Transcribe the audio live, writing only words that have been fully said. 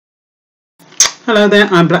Hello there,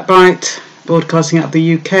 I'm Blackbright, broadcasting out of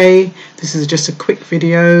the UK. This is just a quick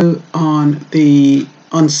video on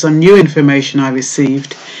some new information I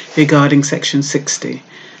received regarding Section 60.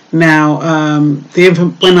 Now,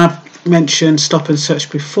 when I've mentioned stop and search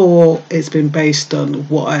before, it's been based on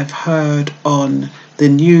what I've heard on the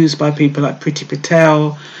news by people like Priti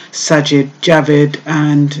Patel, Sajid Javid,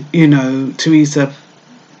 and Theresa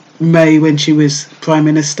May when she was Prime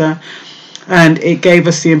Minister. And it gave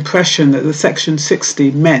us the impression that the Section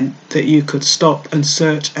 60 meant that you could stop and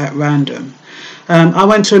search at random. I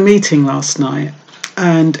went to a meeting last night,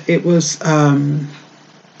 and it was run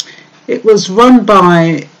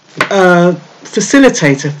by a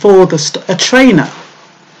facilitator for a trainer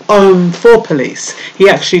for police. He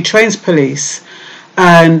actually trains police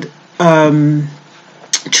and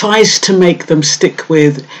tries to make them stick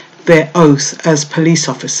with their oath as police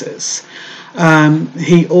officers.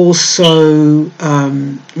 He also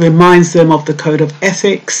reminds them of the code of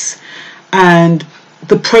ethics and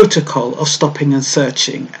the protocol of stopping and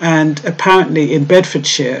searching. And apparently in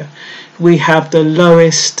Bedfordshire we have the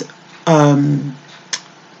lowest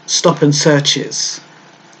stop and searches,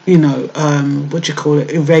 irregular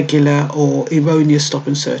or erroneous stop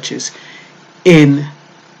and searches in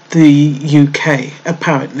the UK,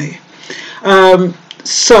 apparently.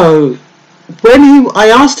 So when I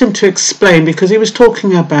asked him to explain, because he was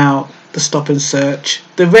talking about the stop and search,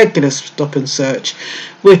 the regular stop and search,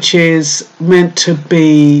 which is meant to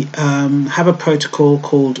be have a protocol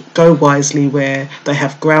called Go Wisely, where they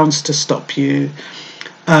have grounds to stop you.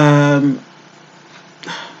 Go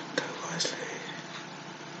Wisely.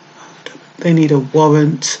 They need a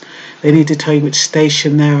warrant. They need to tell you which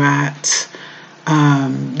station they're at.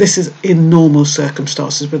 This is in normal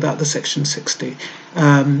circumstances without the Section 60.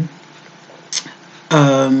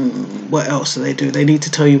 What else do? They need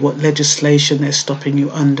to tell you what legislation they're stopping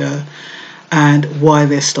you under and why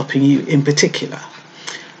they're stopping you in particular.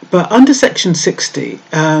 But under Section 60,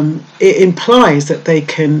 it implies that they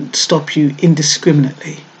can stop you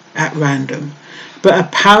indiscriminately at random. But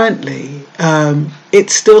apparently,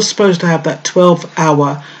 it's still supposed to have that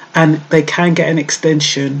 12-hour, and they can get an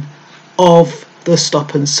extension of the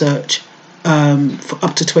stop and search for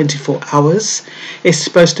up to 24 hours. It's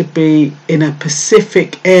supposed to be in a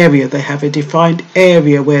specific area. They have a defined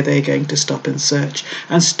area where they're going to stop and search.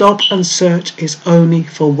 And stop and search is only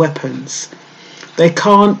for weapons. They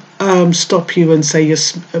can't stop you and say you're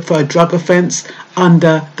for a drug offence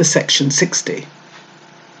under the Section 60.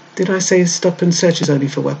 Did I say stop and search is only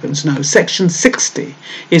for weapons? No, Section 60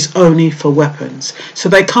 is only for weapons. So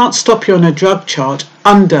they can't stop you on a drug charge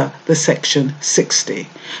under the Section 60.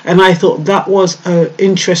 And I thought that was an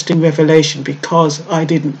interesting revelation, because I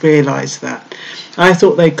didn't realise that. I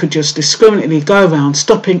thought they could just discriminately go around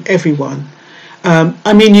stopping everyone.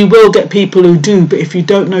 You will get people who do, but if you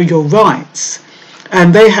don't know your rights,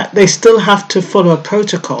 and they still have to follow a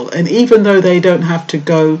protocol. And even though they don't have to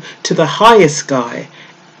go to the highest guy,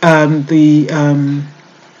 the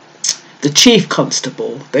chief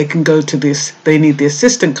constable, they can go to this. They need the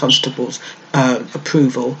assistant constable's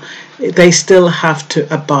approval. They still have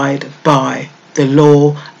to abide by the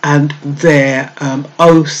law and their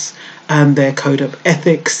oath and their code of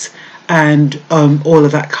ethics and all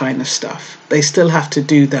of that kind of stuff. They still have to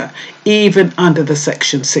do that, even under the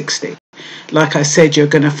Section 60. Like I said, you're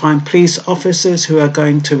going to find police officers who are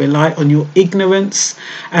going to rely on your ignorance,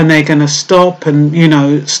 and they're going to stop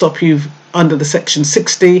you under the Section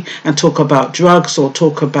 60 and talk about drugs or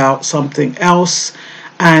talk about something else,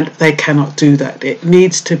 and they cannot do that. It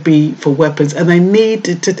needs to be for weapons, and they need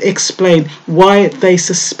to explain why they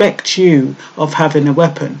suspect you of having a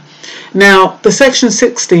weapon. Now, the Section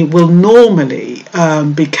 60 will normally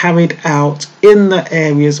be carried out in the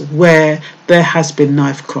areas where there has been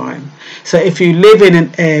knife crime. So if you live in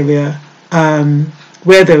an area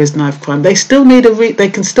where there is knife crime, they still need they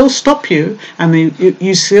can still stop you, and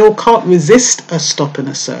you still can't resist a stop and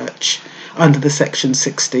a search under the Section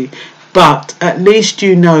 60. But at least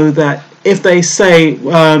you know that if they say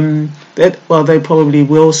they probably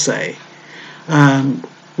will say,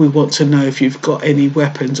 we want to know if you've got any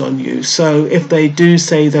weapons on you. So if they do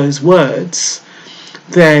say those words,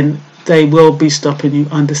 then they will be stopping you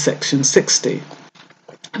under Section 60.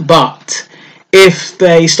 But if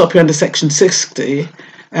they stop you under Section 60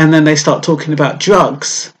 and then they start talking about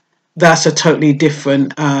drugs, that's a totally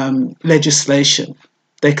different legislation.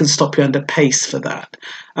 They can stop you under PACE for that,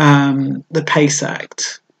 the PACE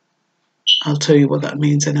Act. I'll tell you what that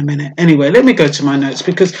means in a minute. Anyway, let me go to my notes,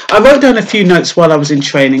 because I wrote down a few notes while I was in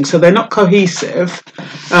training, so they're not cohesive.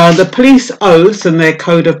 The police oath and their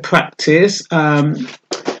code of practice.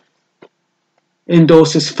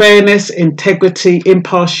 endorses fairness, integrity,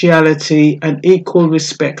 impartiality, and equal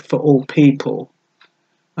respect for all people.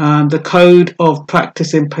 The code of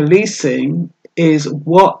practice in policing is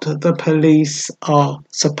what the police are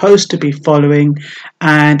supposed to be following,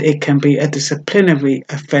 and it can be a disciplinary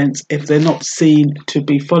offence if they're not seen to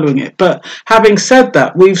be following it. But having said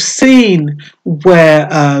that, we've seen where,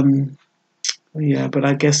 but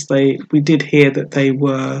I guess we did hear that they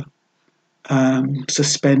were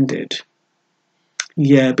suspended.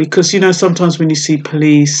 Yeah, because sometimes when you see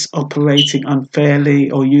police operating unfairly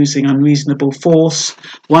or using unreasonable force.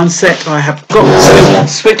 One sec, I have got to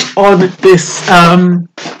switch on this.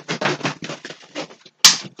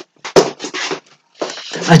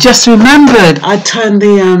 I just remembered I turned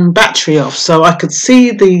the battery off so I could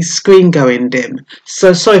see the screen going dim.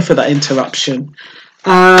 So sorry for that interruption.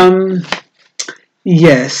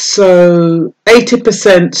 Yes, so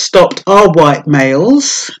 80% stopped are white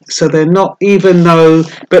males, so they're not, even though,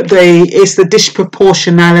 but it's the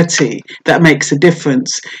disproportionality that makes a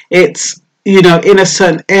difference. It's, in a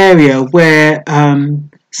certain area where,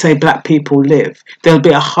 say, black people live, there'll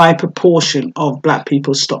be a high proportion of black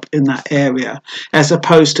people stopped in that area, as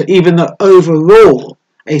opposed to even though overall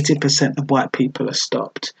 80% of white people are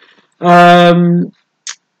stopped.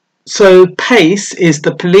 So PACE is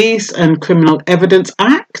the Police and Criminal Evidence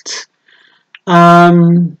Act.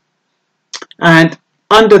 And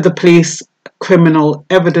under the Police Criminal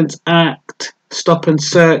Evidence Act, stop and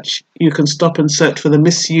search, you can stop and search for the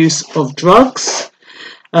misuse of drugs,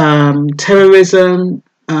 terrorism,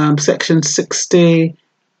 section 60.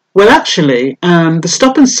 Well, actually, the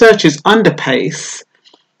stop and search is under PACE.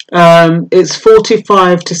 It's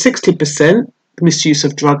 45 to 60% Misuse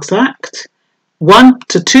of Drugs Act. 1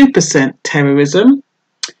 to 2% terrorism.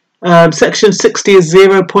 Section 60 is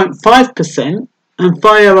 0.5%, and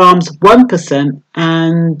firearms 1%,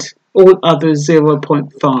 and all others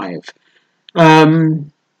 0.5%.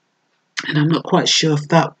 And I'm not quite sure if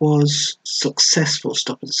that was successful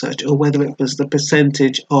stop and search or whether it was the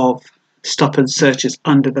percentage of stop and searches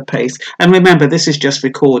under the PACE. And remember, this is just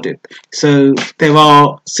recorded, so there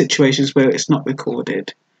are situations where it's not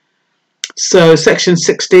recorded. So Section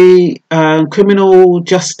 60, Criminal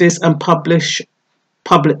Justice and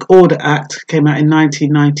Public Order Act came out in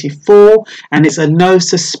 1994, and it's a no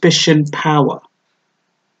suspicion power.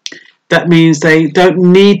 That means they don't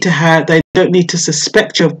need to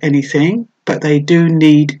suspect you of anything, but they do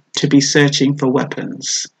need to be searching for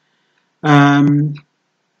weapons.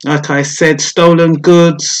 Like I said, stolen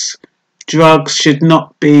goods, drugs should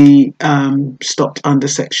not be stopped under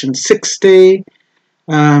Section 60.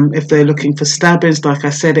 If they're looking for stabbings, like I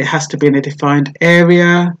said, it has to be in a defined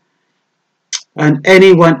area, and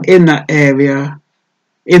anyone in that area,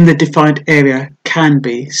 in the defined area, can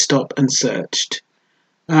be stopped and searched.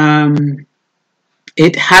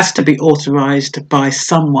 It has to be authorised by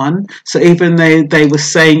someone. So even though they were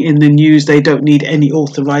saying in the news they don't need any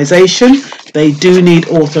authorisation, they do need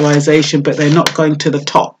authorisation, but they're not going to the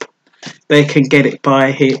top. They can get it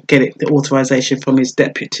the authorisation from his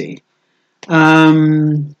deputy. Let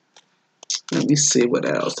me see what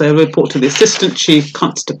else. They report to the Assistant Chief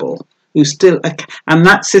Constable, who's still, and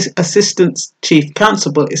that Assistant Chief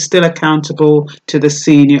Constable is still accountable to the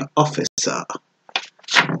senior officer.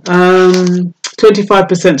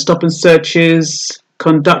 25% stop and searches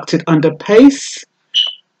conducted under PACE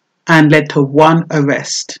and led to 1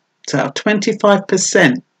 arrest. So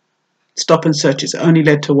 25% stop and searches only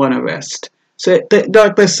led to 1 arrest. So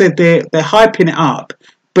like I said, they're hyping it up,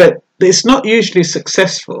 but it's not usually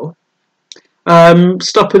successful.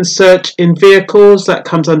 Stop and search in vehicles, that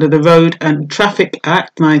comes under the Road and Traffic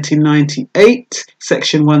Act 1998,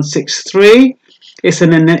 Section 163. It's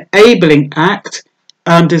an enabling act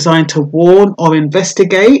designed to warn or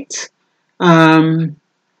investigate, and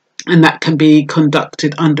that can be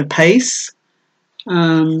conducted under PACE.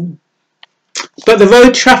 But the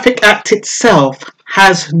Road Traffic Act itself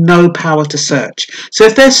has no power to search. So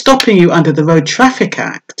if they're stopping you under the Road Traffic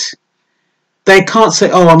Act, they can't say,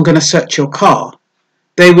 oh, I'm going to search your car.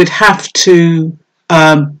 They would have to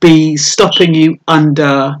be stopping you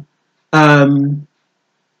under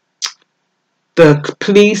the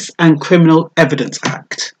Police and Criminal Evidence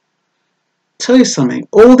Act. Tell you something,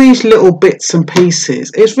 all these little bits and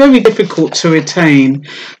pieces, it's very difficult to retain.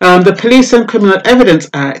 The Police and Criminal Evidence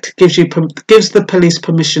Act gives the police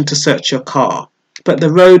permission to search your car, but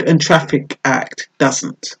the Road and Traffic Act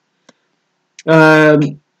doesn't.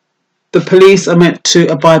 The police are meant to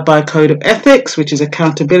abide by a code of ethics, which is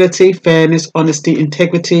accountability, fairness, honesty,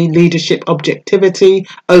 integrity, leadership, objectivity,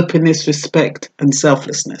 openness, respect, and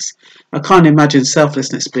selflessness. I can't imagine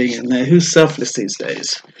selflessness being in there. Who's selfless these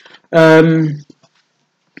days?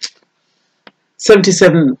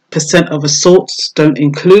 77% of assaults don't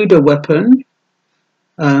include a weapon.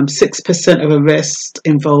 6% of arrests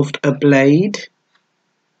involved a blade.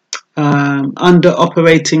 Under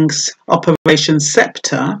Operation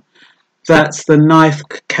Scepter, that's the knife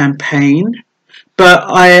campaign. But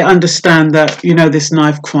I understand that, you know, this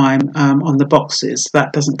knife crime on the boxes,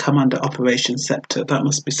 that doesn't come under Operation Scepter. That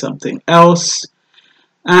must be something else.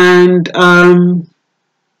 And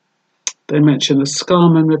they mention the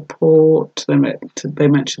Scarman report. They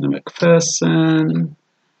mention the McPherson.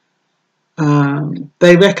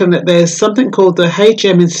 They reckon that there's something called the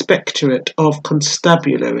HM Inspectorate of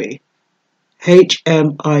Constabulary,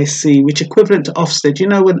 HMIC, which is equivalent to Ofsted. You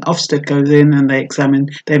know, when Ofsted goes in and they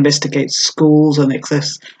investigate schools and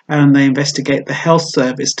they investigate the health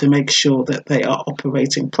service to make sure that they are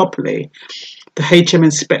operating properly. The HM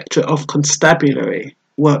Inspectorate of Constabulary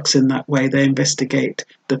works in that way. They investigate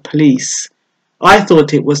the police. I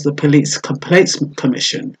thought it was the Police Complaints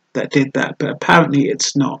Commission that did that, but apparently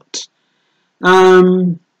it's not.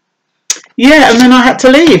 Yeah, and then I had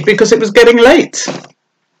to leave because it was getting late.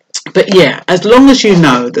 But yeah, as long as you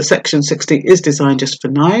know that Section 60 is designed just for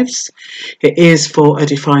knives, it is for a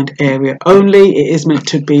defined area only. It is meant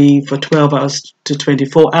to be for 12 hours to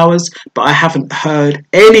 24 hours, but I haven't heard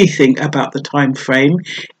anything about the time frame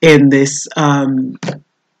in this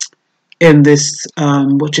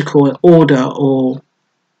what you call it, order, or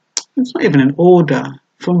it's not even an order,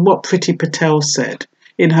 from what Priti Patel said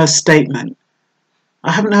in her statement.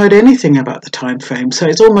 I haven't heard anything about the time frame, so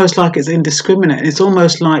it's almost like it's indiscriminate. It's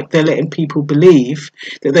almost like they're letting people believe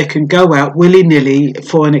that they can go out willy-nilly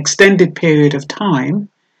for an extended period of time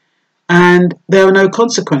and there are no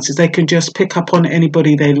consequences. They can just pick up on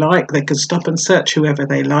anybody they like. They can stop and search whoever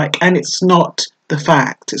they like, and it's not the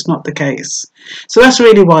fact. It's not the case. So that's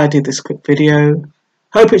really why I did this quick video.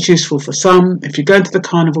 Hope it's useful for some. If you're going to the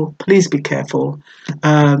carnival, please be careful.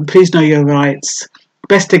 Please know your rights.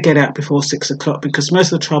 Best to get out before 6 o'clock because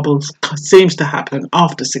most of the trouble seems to happen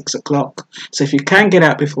after 6 o'clock. So if you can get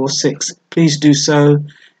out before 6, please do so.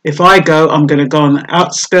 If I go, I'm going to go on the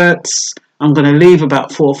outskirts. I'm going to leave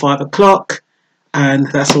about 4 or 5 o'clock, and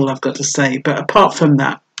that's all I've got to say. But apart from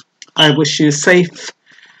that, I wish you a safe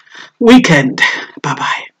weekend.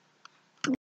 Bye-bye.